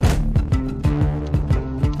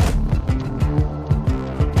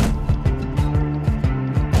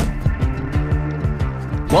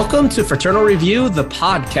Welcome to Fraternal Review, the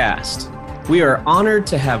podcast. We are honored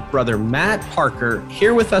to have Brother Matt Parker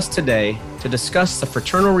here with us today to discuss the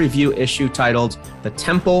Fraternal Review issue titled The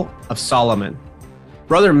Temple of Solomon.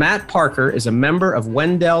 Brother Matt Parker is a member of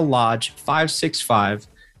Wendell Lodge 565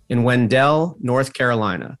 in Wendell, North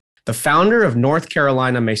Carolina, the founder of North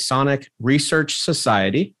Carolina Masonic Research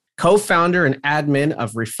Society, co-founder and admin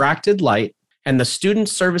of Refracted Light, and the Student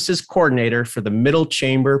Services Coordinator for the Middle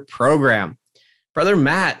Chamber Program. Brother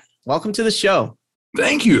Matt, welcome to the show.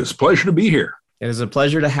 Thank you. It's a pleasure to be here. It is a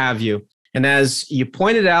pleasure to have you. And as you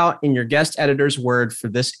pointed out in your guest editor's word for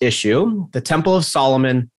this issue, the Temple of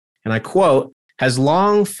Solomon, and I quote, has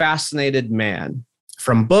long fascinated man.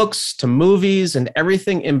 From books to movies and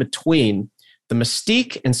everything in between, the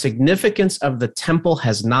mystique and significance of the temple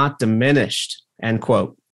has not diminished, end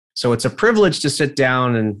quote. So it's a privilege to sit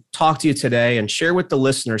down and talk to you today and share with the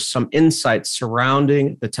listeners some insights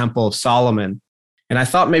surrounding the Temple of Solomon. And I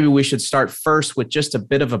thought maybe we should start first with just a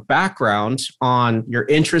bit of a background on your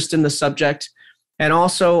interest in the subject and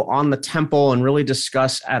also on the temple and really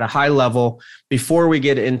discuss at a high level before we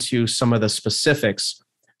get into some of the specifics.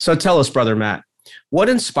 So tell us, Brother Matt, what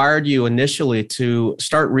inspired you initially to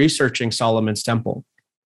start researching Solomon's temple?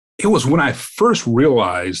 It was when I first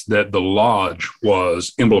realized that the lodge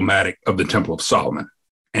was emblematic of the Temple of Solomon.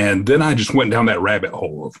 And then I just went down that rabbit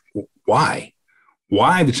hole of why?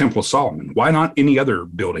 Why the Temple of Solomon? Why not any other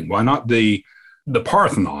building? Why not the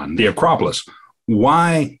Parthenon, the Acropolis?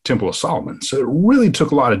 Why Temple of Solomon? So it really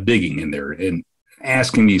took a lot of digging in there and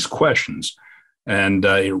asking these questions. And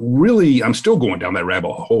I'm still going down that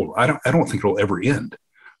rabbit hole. I don't think it'll ever end.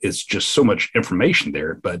 It's just so much information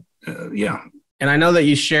there, but yeah. And I know that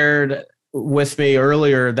you shared with me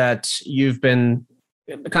earlier that you've been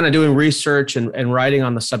kind of doing research and writing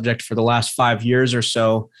on the subject for the last 5 years or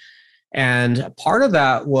so. And part of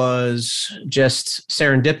that was just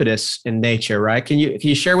serendipitous in nature, right? Can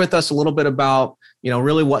you share with us a little bit about,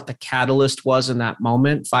 really what the catalyst was in that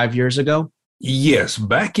moment 5 years ago? Yes.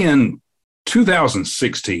 Back in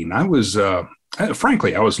 2016, I was,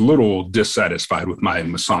 frankly, I was a little dissatisfied with my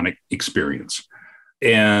Masonic experience.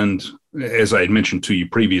 And as I had mentioned to you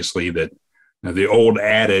previously, that the old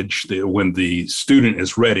adage that when the student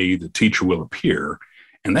is ready, the teacher will appear.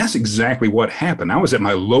 And that's exactly what happened. I was at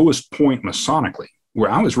my lowest point Masonically,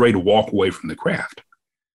 where I was ready to walk away from the craft.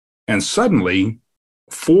 And suddenly,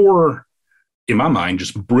 four, in my mind,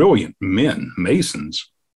 just brilliant men,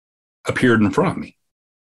 Masons, appeared in front of me.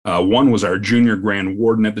 One was our junior grand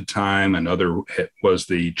warden at the time. Another was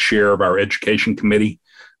the chair of our education committee.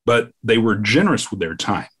 But they were generous with their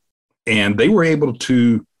time. And they were able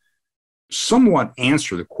to somewhat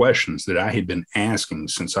answer the questions that I had been asking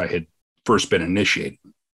since I had first been initiated.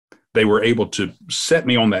 They were able to set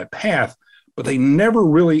me on that path, but they never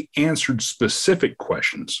really answered specific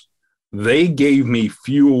questions. They gave me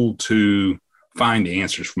fuel to find the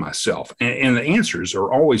answers for myself. And the answers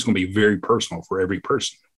are always going to be very personal for every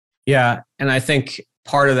person. Yeah. And I think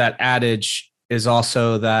part of that adage is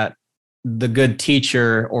also that the good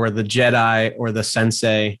teacher or the Jedi or the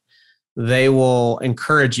sensei, they will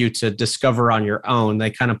encourage you to discover on your own.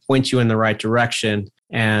 They kind of point you in the right direction.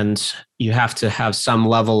 And you have to have some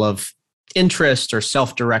level of interest or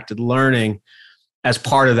self-directed learning as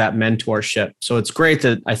part of that mentorship. So it's great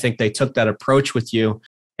that I think they took that approach with you.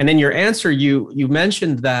 And in your answer, you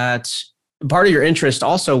mentioned that part of your interest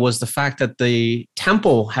also was the fact that the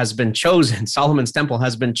temple has been chosen, Solomon's temple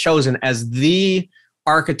has been chosen as the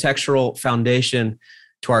architectural foundation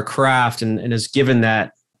to our craft and is given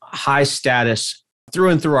that high status through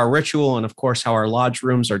and through our ritual and, of course, how our lodge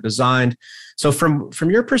rooms are designed. So from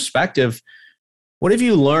your perspective, what have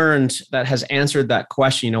you learned that has answered that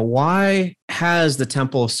question? Why has the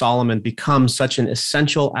Temple of Solomon become such an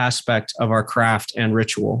essential aspect of our craft and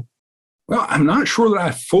ritual? Well, I'm not sure that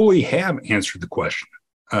I fully have answered the question.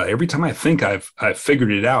 Every time I think I've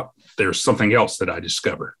figured it out, there's something else that I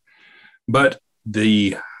discover. But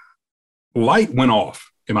the light went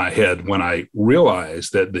off in my head when I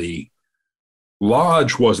realized that the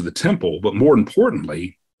lodge was the temple, but more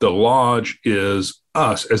importantly, the lodge is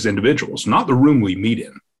us as individuals, not the room we meet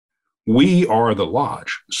in. We are the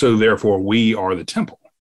lodge, so therefore we are the temple.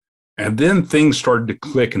 And then things started to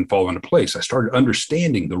click and fall into place. I started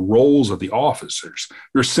understanding the roles of the officers.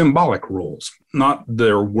 They're symbolic roles, not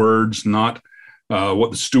their words, not what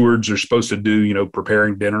the stewards are supposed to do,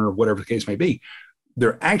 preparing dinner or whatever the case may be.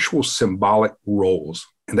 They're actual symbolic roles.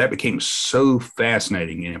 And that became so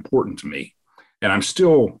fascinating and important to me. And I'm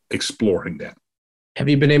still exploring that. Have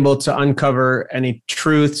you been able to uncover any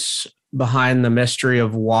truths behind the mystery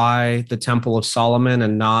of why the Temple of Solomon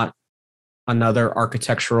and not another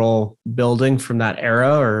architectural building from that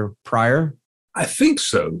era or prior? I think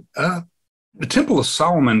so. The Temple of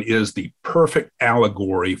Solomon is the perfect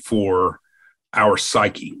allegory for our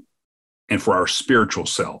psyche and for our spiritual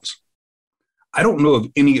selves. I don't know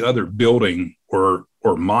of any other building or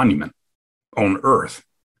monument on earth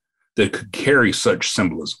that could carry such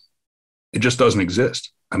symbolism. It just doesn't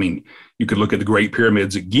exist. I mean, you could look at the Great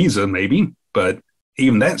Pyramids at Giza, maybe, but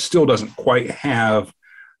even that still doesn't quite have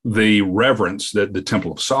the reverence that the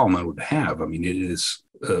Temple of Solomon would have. I mean, it is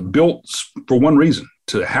built for one reason,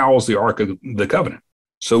 to house the Ark of the Covenant.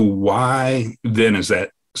 So why then is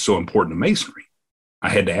that so important to masonry? I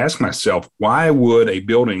had to ask myself, why would a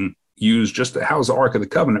building used just to house the Ark of the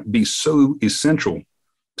Covenant be so essential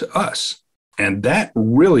to us? And that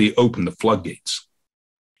really opened the floodgates.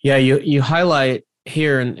 Yeah, you highlight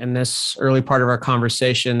here in this early part of our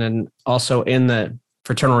conversation and also in the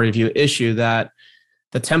Fraternal Review issue that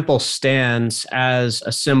the temple stands as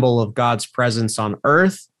a symbol of God's presence on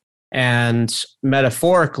earth. And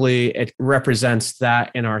metaphorically, it represents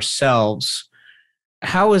that in ourselves.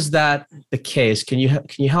 How is that the case? Can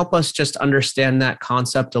you help us just understand that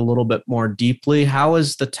concept a little bit more deeply? How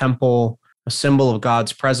is the temple a symbol of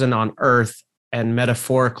God's presence on earth and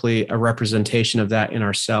metaphorically a representation of that in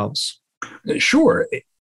ourselves? Sure.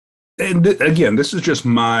 And again, this is just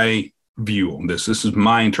my view on this. This is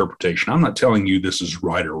my interpretation. I'm not telling you this is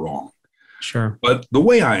right or wrong. Sure. But the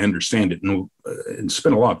way I understand it, and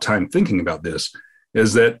spent a lot of time thinking about this,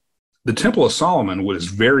 is that the Temple of Solomon was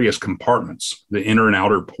various compartments: the inner and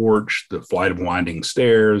outer porch, the flight of winding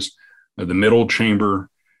stairs, the middle chamber.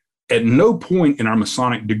 At no point in our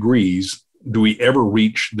Masonic degrees do we ever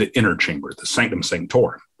reach the inner chamber, the Sanctum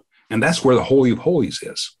Sanctorum. And that's where the Holy of Holies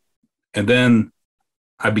is. And then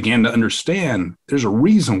I began to understand there's a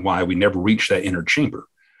reason why we never reach that inner chamber.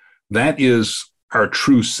 That is our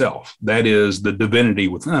true self. That is the divinity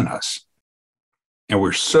within us. And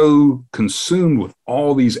we're so consumed with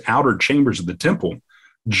all these outer chambers of the temple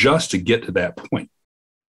just to get to that point.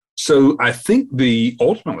 So I think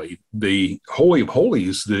ultimately the Holy of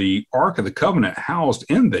Holies, the Ark of the Covenant housed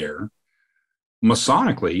in there,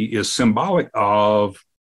 Masonically is symbolic of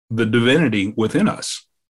the divinity within us,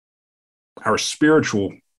 our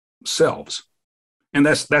spiritual selves. And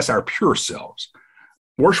that's our pure selves.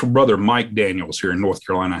 Worshipful Brother Mike Daniels here in North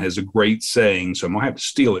Carolina has a great saying, so I'm going to have to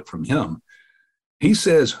steal it from him. He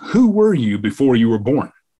says, "Who were you before you were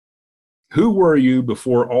born? Who were you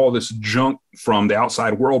before all this junk from the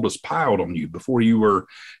outside world was piled on you, before you were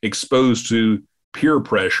exposed to peer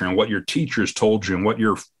pressure and what your teachers told you and what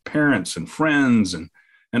your parents and friends and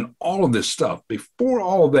all of this stuff? Before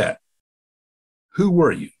all of that, who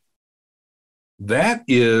were you?" That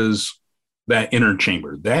is that inner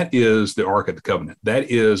chamber. That is the Ark of the Covenant.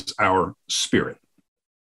 That is our spirit.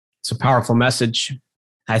 It's a powerful message.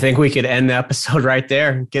 I think we could end the episode right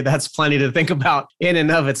there. That's plenty to think about in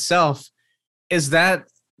and of itself. Is that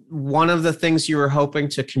one of the things you were hoping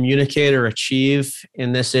to communicate or achieve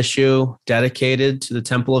in this issue dedicated to the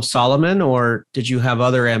Temple of Solomon, or did you have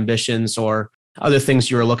other ambitions or other things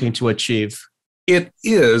you were looking to achieve? It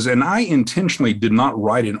is, and I intentionally did not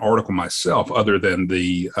write an article myself other than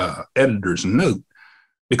the editor's note,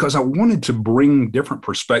 because I wanted to bring different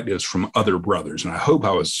perspectives from other brothers, and I hope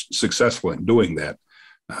I was successful in doing that,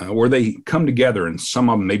 where they come together, and some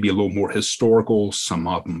of them may be a little more historical, some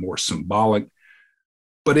of them more symbolic,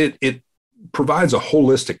 but it provides a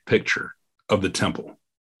holistic picture of the temple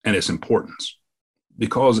and its importance,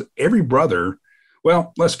 because every brother,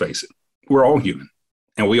 well, let's face it, we're all human,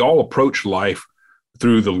 and we all approach life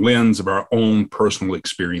through the lens of our own personal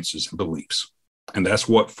experiences and beliefs. And that's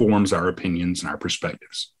what forms our opinions and our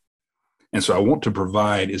perspectives. And so I want to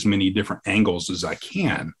provide as many different angles as I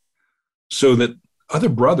can so that other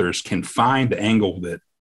brothers can find the angle that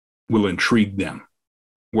will intrigue them.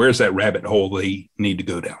 Where's that rabbit hole they need to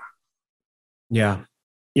go down? Yeah.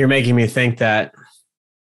 You're making me think that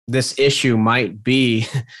this issue might be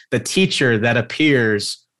the teacher that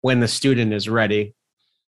appears when the student is ready.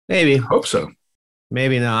 Maybe. I hope so.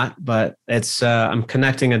 Maybe not, but it's I'm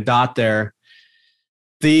connecting a dot there.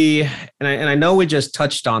 And I know we just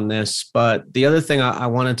touched on this, but the other thing I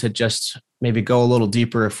wanted to just maybe go a little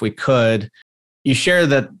deeper if we could. You share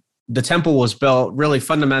that the temple was built really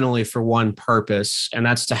fundamentally for one purpose, and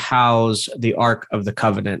that's to house the Ark of the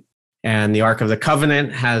Covenant. And the Ark of the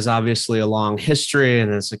Covenant has obviously a long history,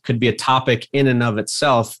 and it could be a topic in and of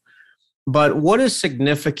itself. But what is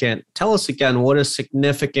significant? Tell us again, what is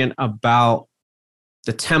significant about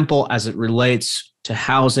the temple as it relates to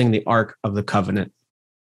housing the Ark of the Covenant?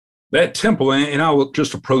 That temple, and I will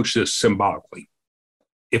just approach this symbolically.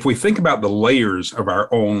 If we think about the layers of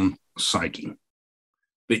our own psyche,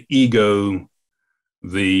 the ego,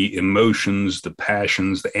 the emotions, the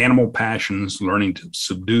passions, the animal passions, learning to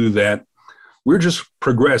subdue that. We're just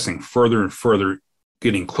progressing further and further,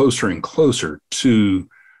 getting closer and closer to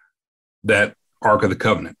that Ark of the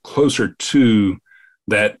Covenant, closer to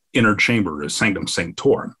that inner chamber, of Sanctum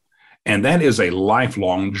Sanctorum. And that is a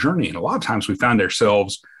lifelong journey. And a lot of times we find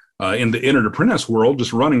ourselves in the entered apprentice world,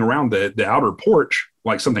 just running around the outer porch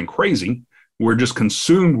like something crazy. We're just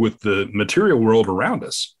consumed with the material world around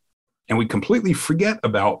us. And we completely forget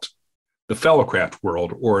about the fellowcraft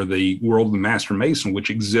world or the world of the Master Mason, which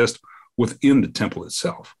exists within the temple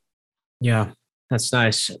itself. Yeah, that's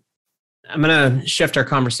nice. I'm going to shift our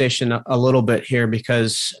conversation a little bit here,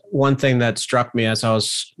 because one thing that struck me as I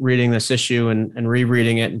was reading this issue and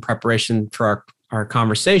rereading it in preparation for our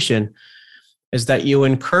conversation is that you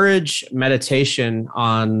encourage meditation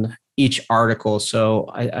on each article. So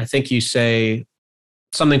I think you say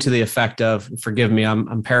something to the effect of, forgive me,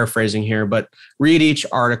 I'm paraphrasing here, but read each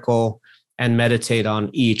article and meditate on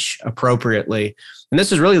each appropriately. And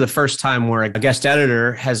this is really the first time where a guest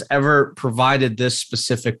editor has ever provided this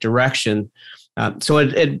specific direction. So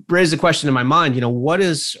it raised the question in my mind, why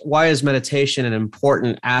is meditation an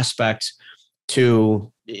important aspect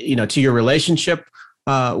to your relationship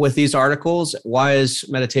with these articles? Why is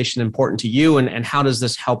meditation important to you, and how does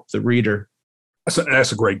this help the reader?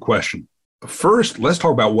 That's a great question. First, let's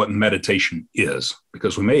talk about what meditation is,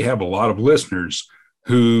 because we may have a lot of listeners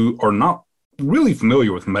who are not really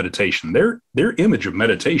familiar with meditation. Their image of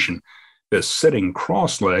meditation is sitting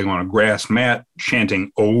cross-legged on a grass mat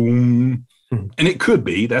chanting Om. And it could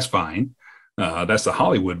be, that's fine. That's the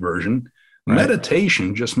Hollywood version. Right.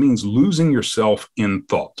 Meditation just means losing yourself in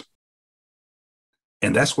thought.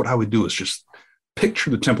 And that's what I would do, is just picture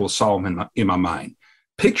the Temple of Solomon in my mind.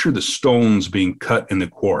 Picture the stones being cut in the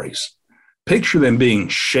quarries. Picture them being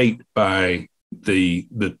shaped by the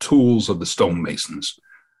tools of the stonemasons.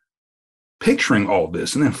 Picturing all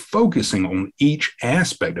this and then focusing on each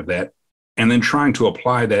aspect of that, and then trying to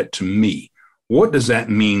apply that to me. What does that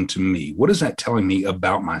mean to me? What is that telling me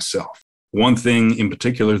about myself? One thing in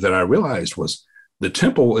particular that I realized was the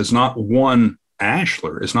temple is not one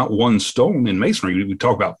ashlar. It's not one stone in masonry. We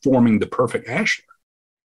talk about forming the perfect ashlar.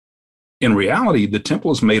 In reality, the temple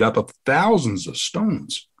is made up of thousands of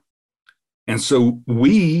stones. And so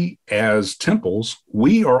we, as temples,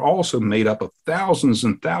 we are also made up of thousands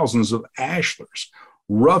and thousands of ashlars,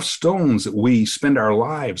 rough stones that we spend our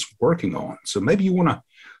lives working on. So maybe you want to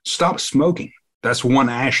stop smoking. That's one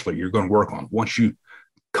ashlar you're going to work on. Once you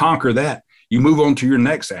conquer that, you move on to your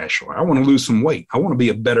next ashlar. I want to lose some weight. I want to be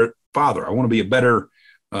a better father. I want to be a better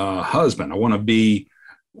husband. I want to be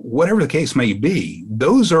whatever the case may be.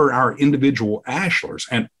 Those are our individual ashlars.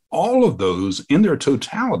 And all of those in their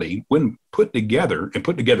totality, when put together and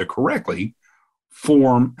put together correctly,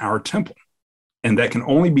 form our temple. And that can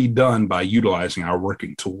only be done by utilizing our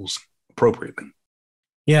working tools appropriately.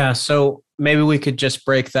 Yeah. So maybe we could just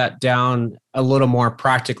break that down a little more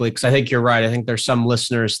practically, because I think you're right. I think there's some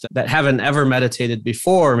listeners that haven't ever meditated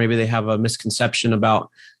before. Maybe they have a misconception about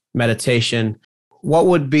meditation. What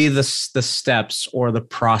would be the steps or the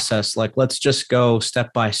process? Like, let's just go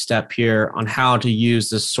step by step here on how to use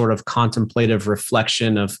this sort of contemplative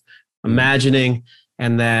reflection of imagining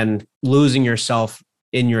and then losing yourself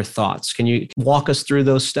in your thoughts. Can you walk us through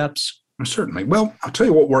those steps? Certainly. Well, I'll tell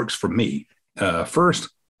you what works for me. First,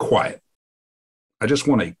 quiet. I just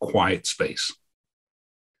want a quiet space.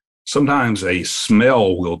 Sometimes a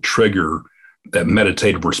smell will trigger that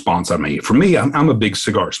meditative response I made. For me, I'm a big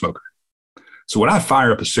cigar smoker. So when I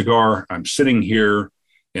fire up a cigar, I'm sitting here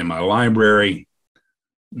in my library,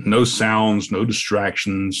 no sounds, no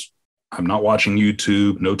distractions. I'm not watching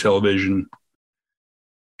YouTube, no television.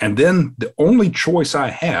 And then the only choice I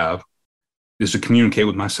have is to communicate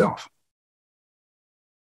with myself.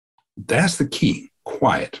 That's the key,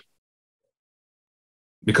 quiet.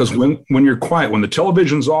 Because when you're quiet, when the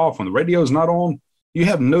television's off, when the radio's not on, you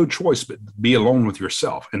have no choice but to be alone with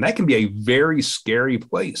yourself. And that can be a very scary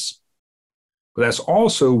place. But that's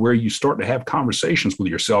also where you start to have conversations with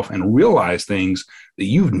yourself and realize things that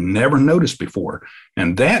you've never noticed before.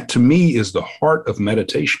 And that, to me, is the heart of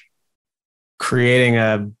meditation. Creating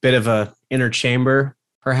a bit of an inner chamber,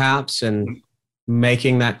 perhaps, and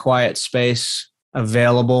making that quiet space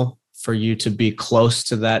available for you to be close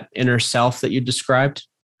to that inner self that you described?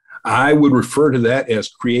 I would refer to that as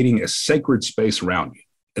creating a sacred space around you.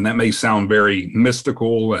 And that may sound very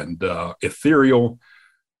mystical and ethereal,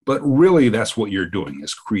 but really that's what you're doing,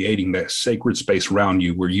 is creating that sacred space around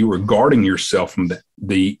you where you are guarding yourself from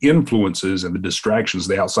the influences and the distractions of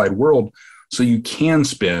the outside world, so you can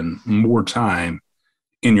spend more time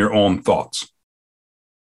in your own thoughts.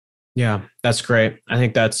 Yeah, that's great. I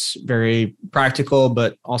think that's very practical,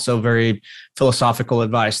 but also very philosophical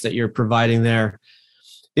advice that you're providing there.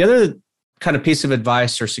 The other kind of piece of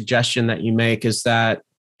advice or suggestion that you make is that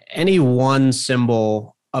any one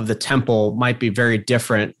symbol of the temple might be very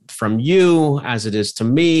different from you, as it is to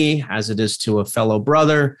me, as it is to a fellow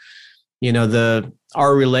brother.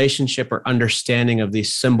 Our relationship or understanding of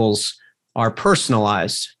these symbols are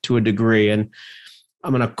personalized to a degree. And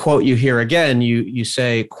I'm going to quote you here again. You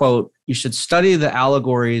say, quote, "You should study the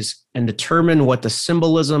allegories and determine what the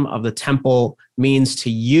symbolism of the temple means to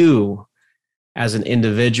you as an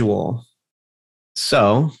individual."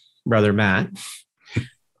 So, Brother Matt,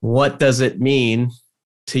 what does it mean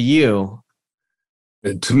to you?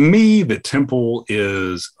 To me, the temple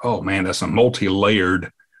is, oh man, that's a multi-layered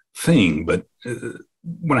thing. But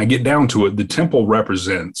when I get down to it, the temple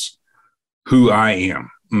represents who I am,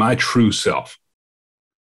 my true self.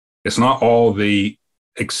 It's not all the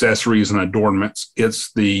accessories and adornments.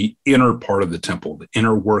 It's the inner part of the temple, the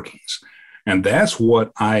inner workings. And that's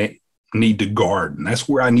what I need to guard. And that's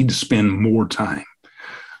where I need to spend more time.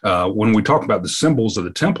 When we talk about the symbols of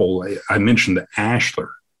the temple, I mentioned the ashlar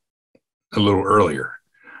a little earlier.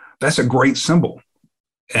 That's a great symbol.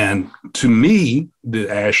 And to me, the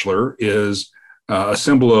ashlar is a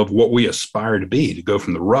symbol of what we aspire to be, to go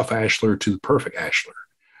from the rough ashlar to the perfect ashlar.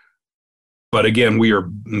 But again, we are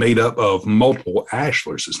made up of multiple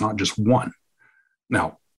ashlars. It's not just one.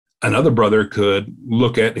 Now, another brother could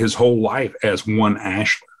look at his whole life as one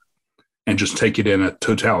ashlar and just take it in a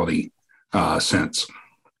totality sense.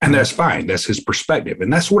 And that's fine. That's his perspective.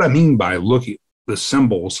 And that's what I mean by looking at the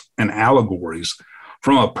symbols and allegories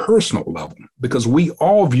from a personal level, because we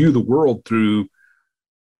all view the world through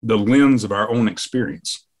the lens of our own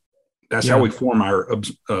experience. That's how we form our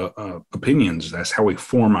opinions. That's how we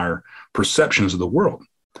form our perceptions of the world.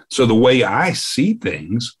 So the way I see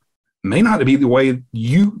things may not be the way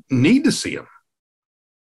you need to see them.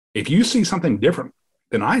 If you see something different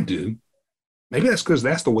than I do, maybe that's because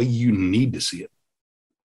that's the way you need to see it.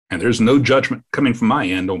 And there's no judgment coming from my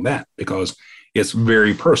end on that, because it's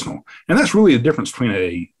very personal. And that's really the difference between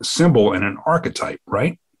a symbol and an archetype,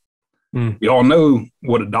 right? We all know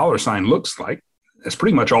what a dollar sign looks like. That's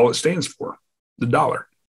pretty much all it stands for, the dollar.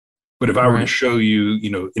 But if I were to show you,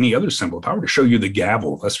 any other symbol, if I were to show you the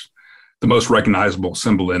gavel, that's the most recognizable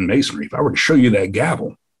symbol in Masonry. If I were to show you that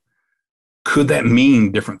gavel, could that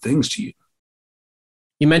mean different things to you?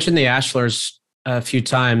 You mentioned the ashlars a few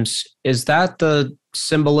times. Is that the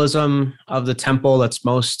symbolism of the temple that's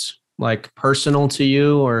most personal to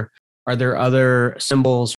you, or are there other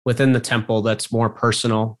symbols within the temple that's more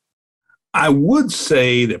personal? I would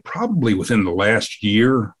say that probably within the last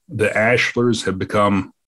year, the ashlars have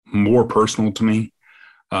become more personal to me.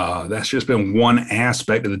 That's just been one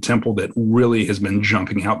aspect of the temple that really has been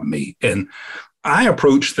jumping out at me. And I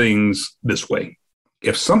approach things this way.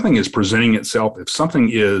 If something is presenting itself, if something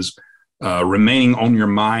is remaining on your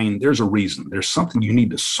mind, there's a reason. There's something you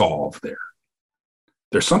need to solve there.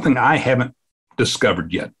 There's something I haven't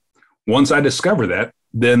discovered yet. Once I discover that,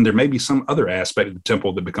 then there may be some other aspect of the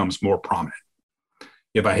temple that becomes more prominent.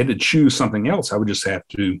 If I had to choose something else, I would just have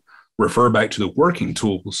to refer back to the working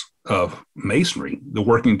tools of masonry, the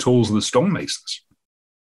working tools of the stonemasons.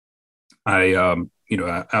 I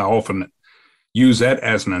often use that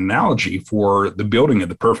as an analogy for the building of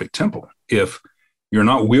the perfect temple. If you're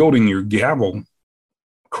not wielding your gavel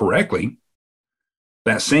correctly,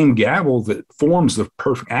 that same gavel that forms the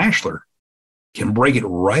perfect ashlar can break it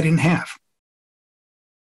right in half.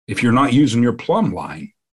 If you're not using your plumb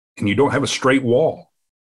line and you don't have a straight wall,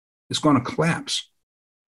 it's going to collapse.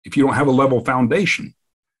 If you don't have a level foundation,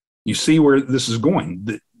 you see where this is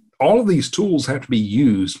going. All of these tools have to be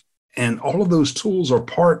used, and all of those tools are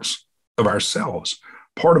parts of ourselves,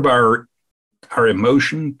 part of our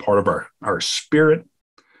emotion, part of our spirit,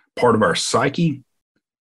 part of our psyche.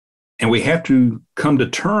 And we have to come to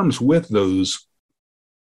terms with those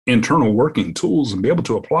internal working tools and be able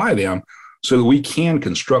to apply them so that we can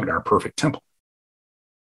construct our perfect temple.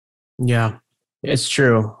 Yeah, it's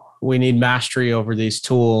true. We need mastery over these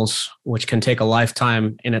tools, which can take a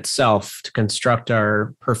lifetime in itself to construct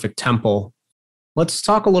our perfect temple. Let's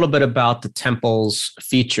talk a little bit about the temple's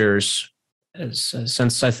features,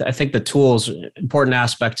 since I think the tools are an important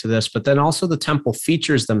aspect to this, but then also the temple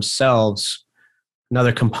features themselves,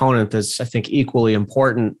 another component that's, I think, equally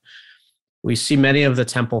important. We see many of the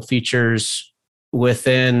temple features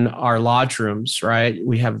within our lodge rooms, right?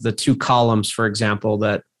 We have the two columns, for example,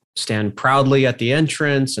 that stand proudly at the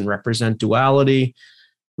entrance and represent duality.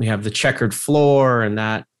 We have the checkered floor, and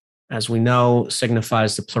that, as we know,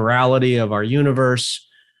 signifies the plurality of our universe.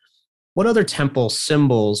 What other temple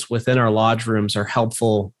symbols within our lodge rooms are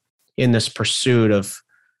helpful in this pursuit of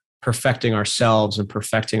perfecting ourselves and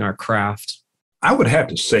perfecting our craft? I would have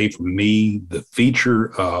to say for me, the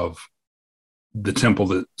feature of the temple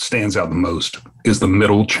that stands out the most is the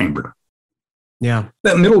middle chamber. Yeah.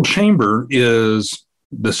 That middle chamber is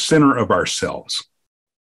the center of ourselves.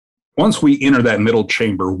 Once we enter that middle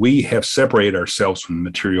chamber, we have separated ourselves from the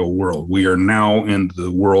material world. We are now in the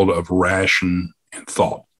world of ration and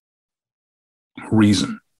thought,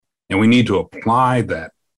 reason. And we need to apply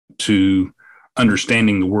that to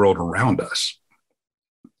understanding the world around us.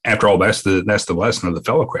 After all, that's the lesson of the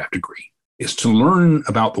Fellowcraft degree, is to learn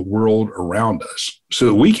about the world around us so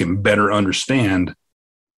that we can better understand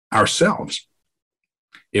ourselves.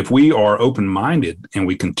 If we are open-minded and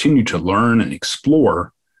we continue to learn and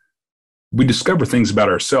explore, we discover things about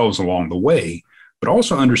ourselves along the way, but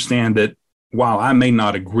also understand that while I may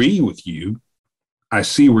not agree with you, I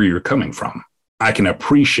see where you're coming from. I can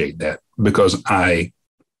appreciate that because I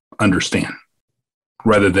understand,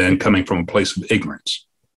 rather than coming from a place of ignorance,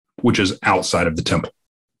 which is outside of the temple.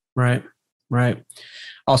 Right, right.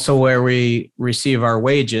 Also where we receive our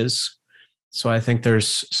wages. So I think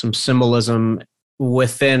there's some symbolism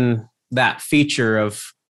within that feature of,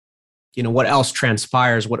 what else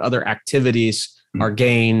transpires, what other activities are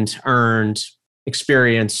gained, earned,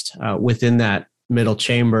 experienced within that middle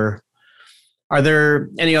chamber. Are there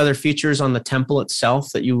any other features on the temple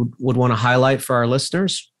itself that you would want to highlight for our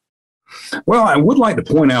listeners? Well, I would like to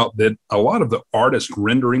point out that a lot of the artist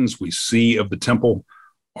renderings we see of the temple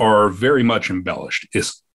are very much embellished.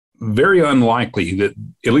 It's very unlikely that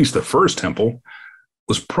at least the first temple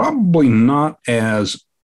was probably not as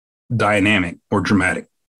dynamic or dramatic.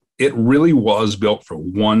 It really was built for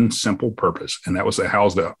one simple purpose, and that was to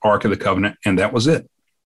house the Ark of the Covenant, and that was it.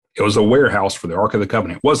 It was a warehouse for the Ark of the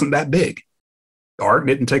Covenant. It wasn't that big. The Ark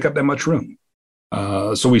didn't take up that much room.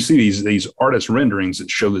 So we see these artist renderings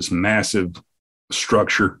that show this massive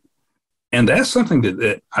structure. And that's something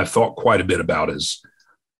that I've thought quite a bit about is,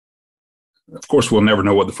 of course, we'll never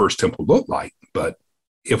know what the first temple looked like, but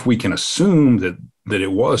if we can assume that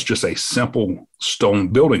it was just a simple stone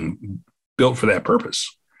building built for that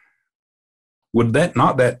purpose, would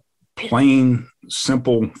that plain,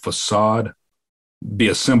 simple facade be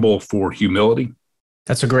a symbol for humility?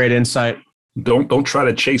 That's a great insight. Don't try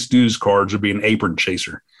to chase dues cards or be an apron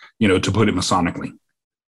chaser, to put it Masonically.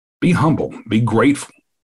 Be humble, be grateful,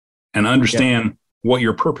 and understand what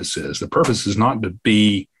your purpose is. The purpose is not to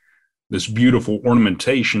be this beautiful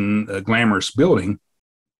ornamentation, glamorous building.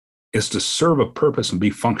 It's to serve a purpose and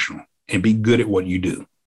be functional and be good at what you do.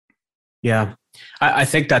 Yeah. I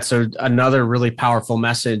think that's another really powerful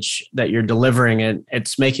message that you're delivering. And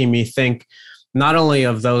it's making me think not only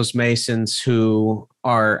of those Masons who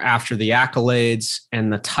are after the accolades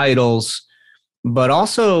and the titles, but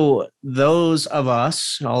also those of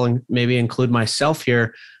us, I'll maybe include myself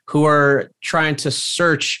here, who are trying to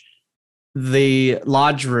search the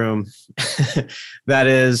lodge room that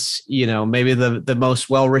is, maybe the most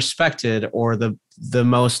well-respected or the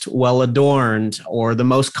most well-adorned or the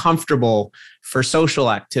most comfortable for social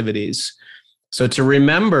activities. So to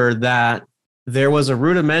remember that there was a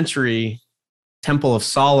rudimentary Temple of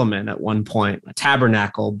Solomon at one point, a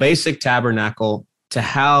tabernacle, basic tabernacle to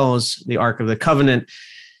house the Ark of the Covenant.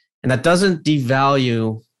 And that doesn't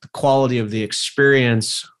devalue the quality of the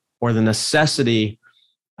experience or the necessity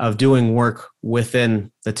of doing work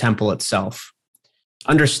within the temple itself.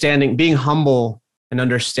 Understanding, being humble and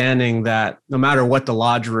understanding that no matter what the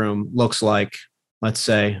lodge room looks like, let's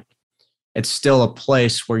say, it's still a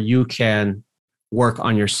place where you can work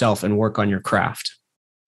on yourself and work on your craft.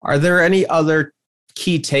 Are there any other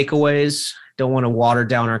key takeaways? Don't want to water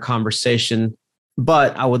down our conversation,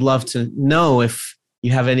 but I would love to know if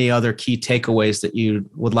you have any other key takeaways that you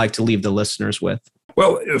would like to leave the listeners with.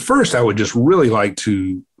 Well, first, I would just really like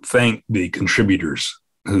to thank the contributors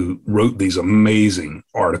who wrote these amazing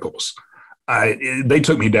articles. They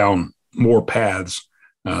took me down more paths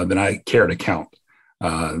than I care to count.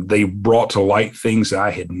 They brought to light things I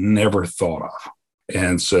had never thought of.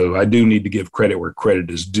 And so I do need to give credit where credit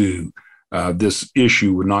is due. This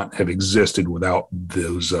issue would not have existed without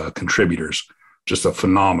those contributors. Just a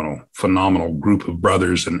phenomenal group of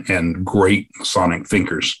brothers and great Masonic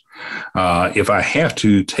thinkers. If I have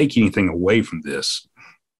to take anything away from this,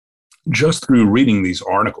 just through reading these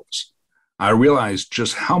articles, I realized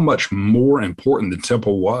just how much more important the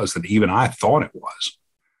temple was than even I thought it was.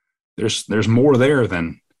 There's more there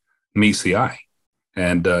than meets the eye.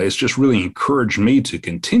 And it's just really encouraged me to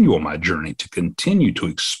continue on my journey, to continue to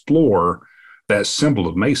explore that symbol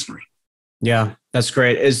of Masonry. Yeah, That's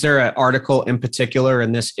great. Is there an article in particular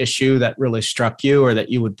in this issue that really struck you or that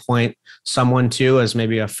you would point someone to as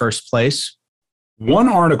maybe a first place? One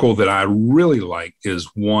article that I really like is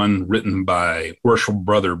one written by worshipful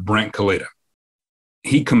brother Brent Kaleda.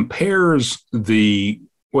 He compares he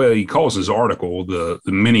calls his article the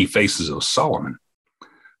Many Faces of Solomon,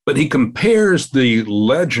 but he compares the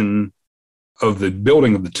legend of the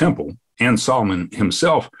building of the temple and Solomon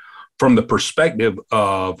himself from the perspective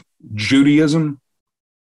of Judaism,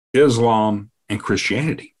 Islam, and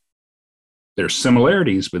Christianity. There's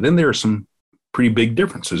similarities, but then there are some pretty big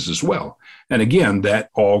differences as well. And again, that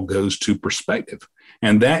all goes to perspective.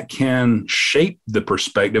 And that can shape the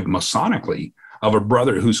perspective Masonically of a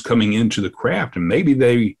brother who's coming into the craft. And maybe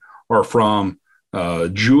they are from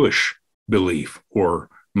Jewish belief or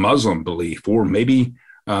Muslim belief, or maybe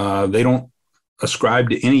they don't ascribe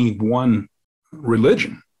to any one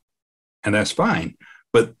religion. And that's fine.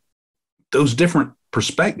 But those different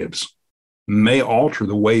perspectives may alter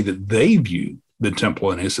the way that they view the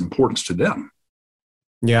temple and its importance to them.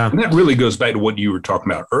 Yeah. And that really goes back to what you were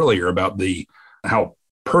talking about earlier about how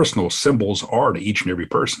personal symbols are to each and every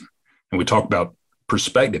person. And we talk about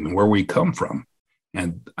perspective and where we come from.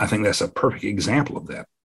 And I think that's a perfect example of that.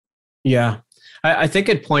 Yeah. I think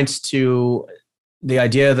it points to the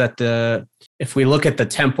idea that if we look at the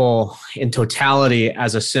temple in totality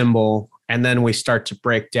as a symbol, and then we start to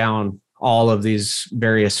break down all of these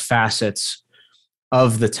various facets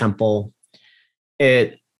of the temple,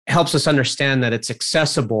 it helps us understand that it's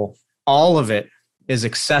accessible. All of it is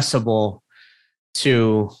accessible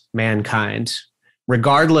to mankind,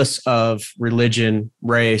 regardless of religion,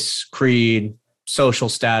 race, creed, social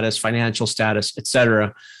status, financial status,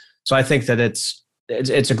 etc. So I think that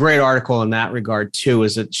it's a great article in that regard too,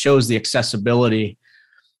 as it shows the accessibility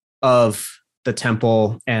of the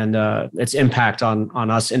temple and its impact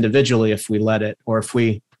on us individually if we let it, or if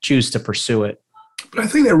we choose to pursue it. But I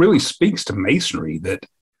think that really speaks to Masonry,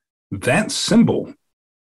 that symbol,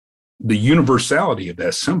 the universality of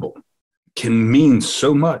that symbol, can mean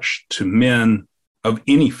so much to men of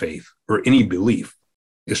any faith or any belief.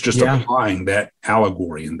 It's just applying that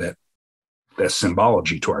allegory and that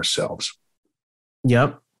symbology to ourselves.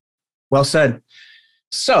 Yep. Well said.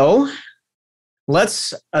 So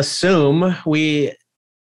let's assume we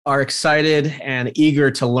are excited and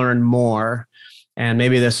eager to learn more. And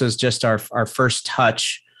maybe this is just our first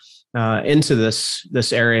touch into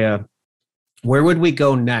this area. Where would we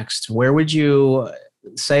go next? Where would you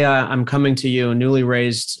say I'm coming to you, a newly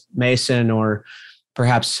raised Mason, or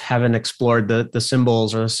perhaps haven't explored the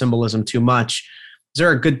symbols or the symbolism too much? Is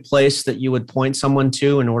there a good place that you would point someone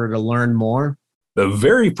to in order to learn more? The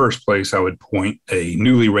very first place I would point a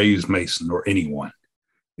newly raised Mason or anyone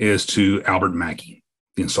is to Albert Mackey,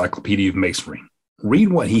 the Encyclopedia of Masonry. Read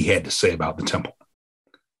what he had to say about the temple.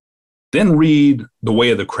 Then read The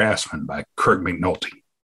Way of the Craftsman by Kirk McNulty.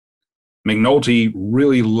 McNulty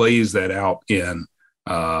really lays that out in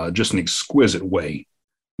just an exquisite way,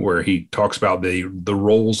 where he talks about the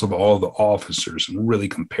roles of all the officers and really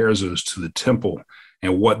compares those to the temple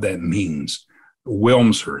and what that means.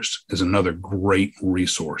 Wilmshurst is another great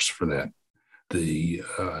resource for that. The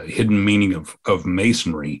Hidden Meaning of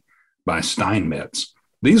Masonry by Steinmetz.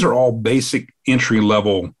 These are all basic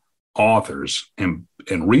entry-level authors and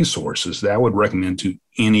resources that I would recommend to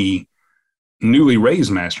any newly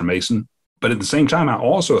raised Master Mason. But at the same time, I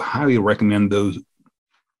also highly recommend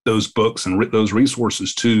those books and those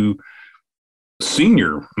resources to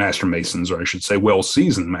senior Master Masons, or I should say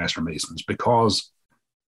well-seasoned Master Masons, because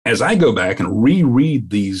as I go back and reread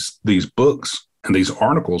these books and these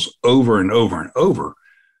articles over and over and over,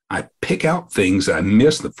 I pick out things that I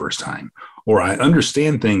missed the first time, or I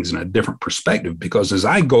understand things in a different perspective, because as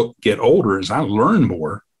I get older, as I learn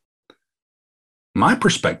more, my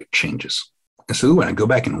perspective changes. And so when I go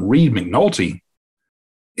back and read McNulty,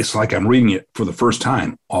 it's like I'm reading it for the first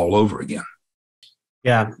time all over again.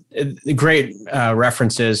 Yeah, great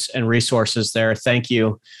references and resources there. Thank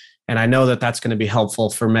you. And I know that that's going to be helpful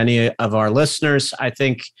for many of our listeners. I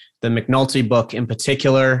think the McNulty book in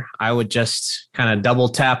particular, I would just kind of double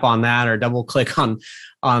tap on that or double click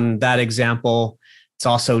on that example. It's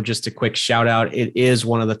also just a quick shout out. It is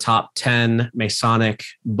one of the top 10 Masonic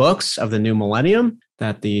books of the new millennium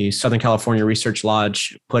that the Southern California Research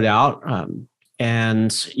Lodge put out.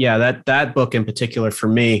 And yeah, that book in particular for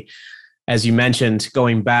me, as you mentioned,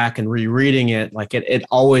 going back and rereading it, like it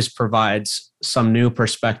always provides some new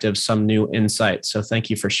perspective, some new insight. So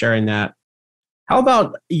thank you for sharing that. How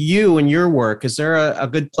about you and your work? Is there a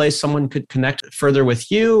good place someone could connect further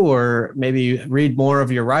with you, or maybe read more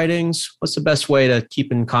of your writings? What's the best way to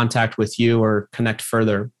keep in contact with you or connect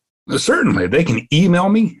further? Certainly. They can email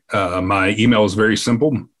me. My email is very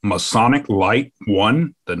simple,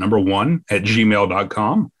 MasonicLight1, the number 1,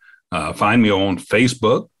 @gmail.com. Find me on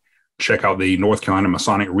Facebook. Check out the North Carolina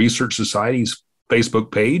Masonic Research Society's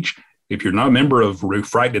Facebook page. If you're not a member of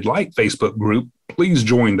Refracted Light Facebook group, please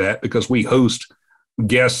join that, because we host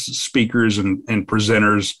guest speakers and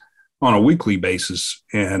presenters on a weekly basis.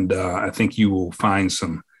 And I think you will find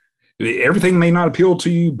everything may not appeal to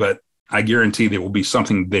you, but I guarantee there will be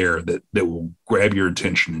something there that will grab your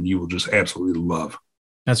attention and you will just absolutely love.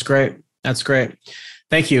 That's great. That's great.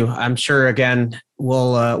 Thank you. I'm sure, again,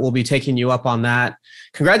 we'll be taking you up on that.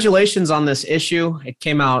 Congratulations on this issue. It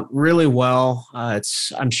came out really well.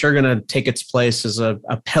 It's, I'm sure, going to take its place as a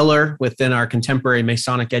pillar within our contemporary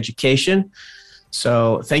Masonic education.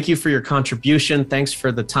 So thank you for your contribution. Thanks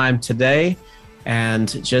for the time today.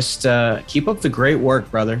 And just keep up the great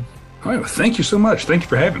work, brother. All right, thank you so much. Thank you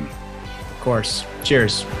for having me. Of course.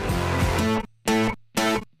 Cheers.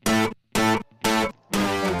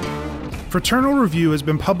 Fraternal Review has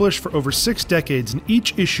been published for over 6 decades, and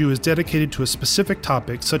each issue is dedicated to a specific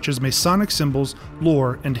topic, such as Masonic symbols,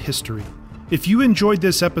 lore, and history. If you enjoyed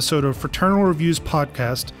this episode of Fraternal Review's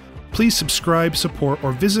podcast, please subscribe, support,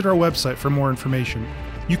 or visit our website for more information.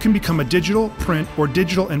 You can become a digital, print, or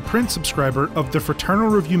digital and print subscriber of the Fraternal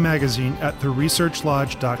Review magazine at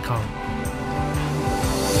theresearchlodge.com.